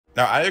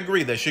Now, I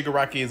agree that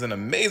Shigaraki is an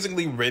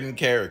amazingly written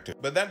character,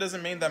 but that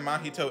doesn't mean that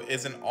Mahito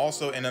isn't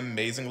also an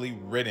amazingly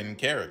written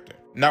character.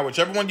 Now,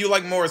 whichever one you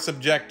like more is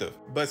subjective,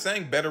 but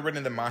saying better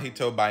written than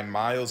Mahito by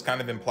miles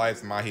kind of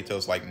implies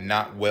Mahito's like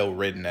not well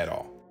written at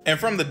all. And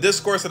from the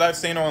discourse that I've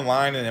seen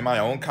online and in my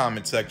own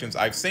comment sections,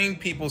 I've seen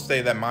people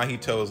say that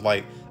Mahito is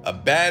like a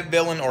bad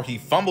villain or he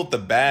fumbled the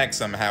bag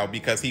somehow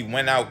because he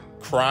went out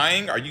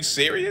crying. Are you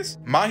serious?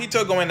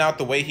 Mahito going out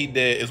the way he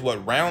did is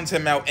what rounds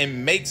him out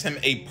and makes him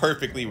a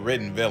perfectly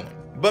written villain.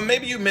 But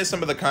maybe you missed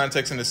some of the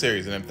context in the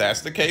series, and if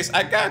that's the case,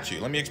 I got you.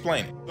 Let me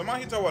explain it. So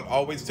Mahito would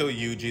always tell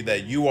Yuji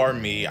that you are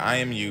me, I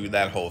am you,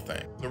 that whole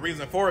thing. The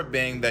reason for it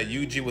being that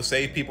Yuji will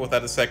save people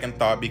without a second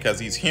thought because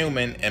he's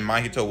human, and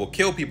Mahito will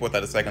kill people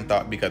without a second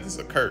thought because it's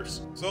a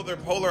curse. So they're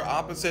polar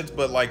opposites,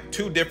 but like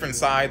two different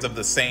sides of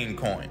the same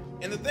coin.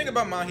 And the thing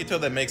about Mahito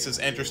that makes this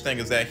interesting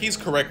is that he's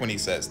correct when he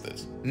says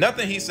this.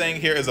 Nothing he's saying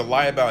here is a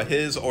lie about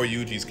his or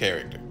Yuji's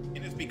character.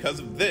 Because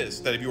of this,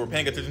 that if you were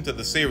paying attention to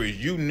the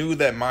series, you knew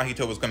that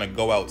Mahito was going to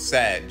go out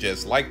sad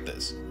just like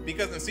this.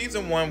 Because in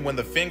season 1, when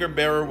the finger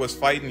bearer was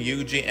fighting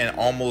Yuji and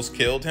almost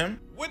killed him,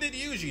 what did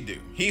Yuji do?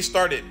 He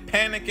started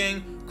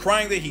panicking,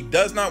 crying that he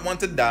does not want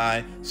to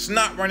die,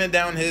 snot running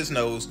down his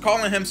nose,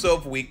 calling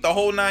himself weak, the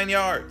whole 9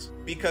 yards.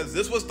 Because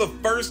this was the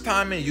first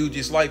time in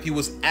Yuji's life he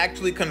was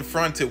actually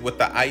confronted with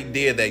the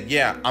idea that,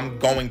 yeah, I'm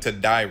going to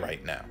die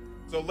right now.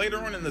 So later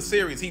on in the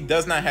series, he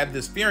does not have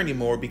this fear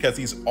anymore because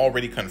he's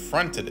already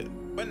confronted it.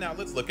 But now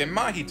let's look at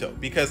Mahito,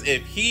 because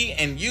if he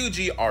and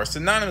Yuji are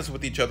synonymous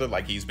with each other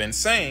like he's been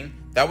saying,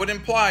 that would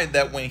imply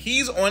that when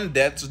he's on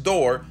death's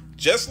door,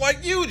 just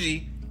like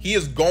Yuji, he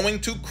is going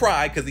to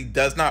cry because he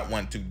does not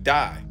want to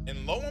die.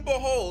 And lo and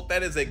behold,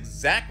 that is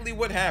exactly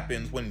what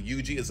happens when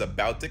Yuji is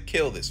about to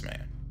kill this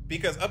man.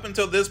 Because up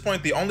until this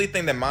point, the only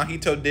thing that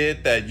Mahito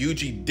did that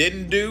Yuji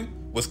didn't do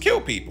was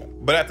kill people.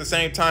 But at the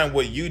same time,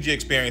 what Yuji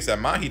experienced that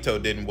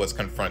Mahito didn't was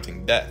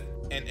confronting death.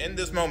 And in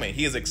this moment,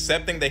 he is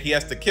accepting that he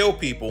has to kill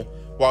people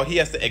while he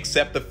has to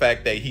accept the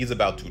fact that he's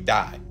about to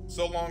die.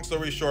 So long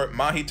story short,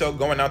 Mahito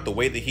going out the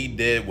way that he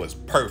did was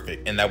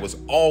perfect, and that was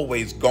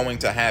always going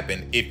to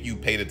happen if you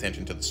paid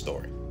attention to the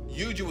story.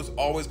 Yuji was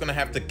always going to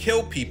have to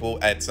kill people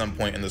at some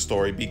point in the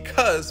story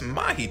because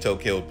Mahito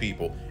killed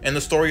people, and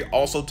the story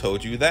also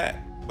told you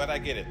that. But I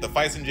get it, the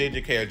fights in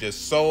JJK are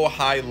just so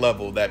high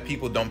level that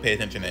people don't pay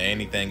attention to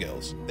anything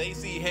else. They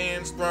see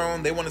hands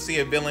thrown, they want to see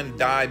a villain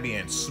die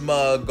being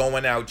smug,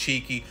 going out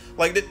cheeky.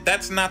 Like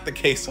that's not the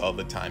case all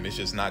the time, it's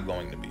just not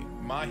going to be.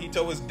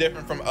 Mahito is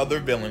different from other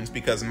villains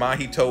because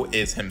Mahito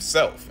is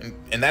himself,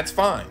 and that's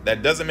fine.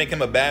 That doesn't make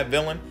him a bad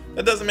villain,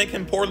 that doesn't make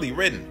him poorly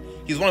written.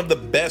 He's one of the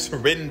best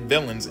written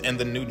villains in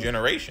the new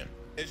generation.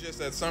 It's just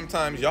that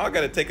sometimes y'all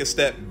gotta take a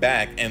step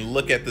back and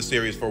look at the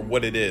series for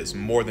what it is,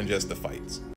 more than just the fights.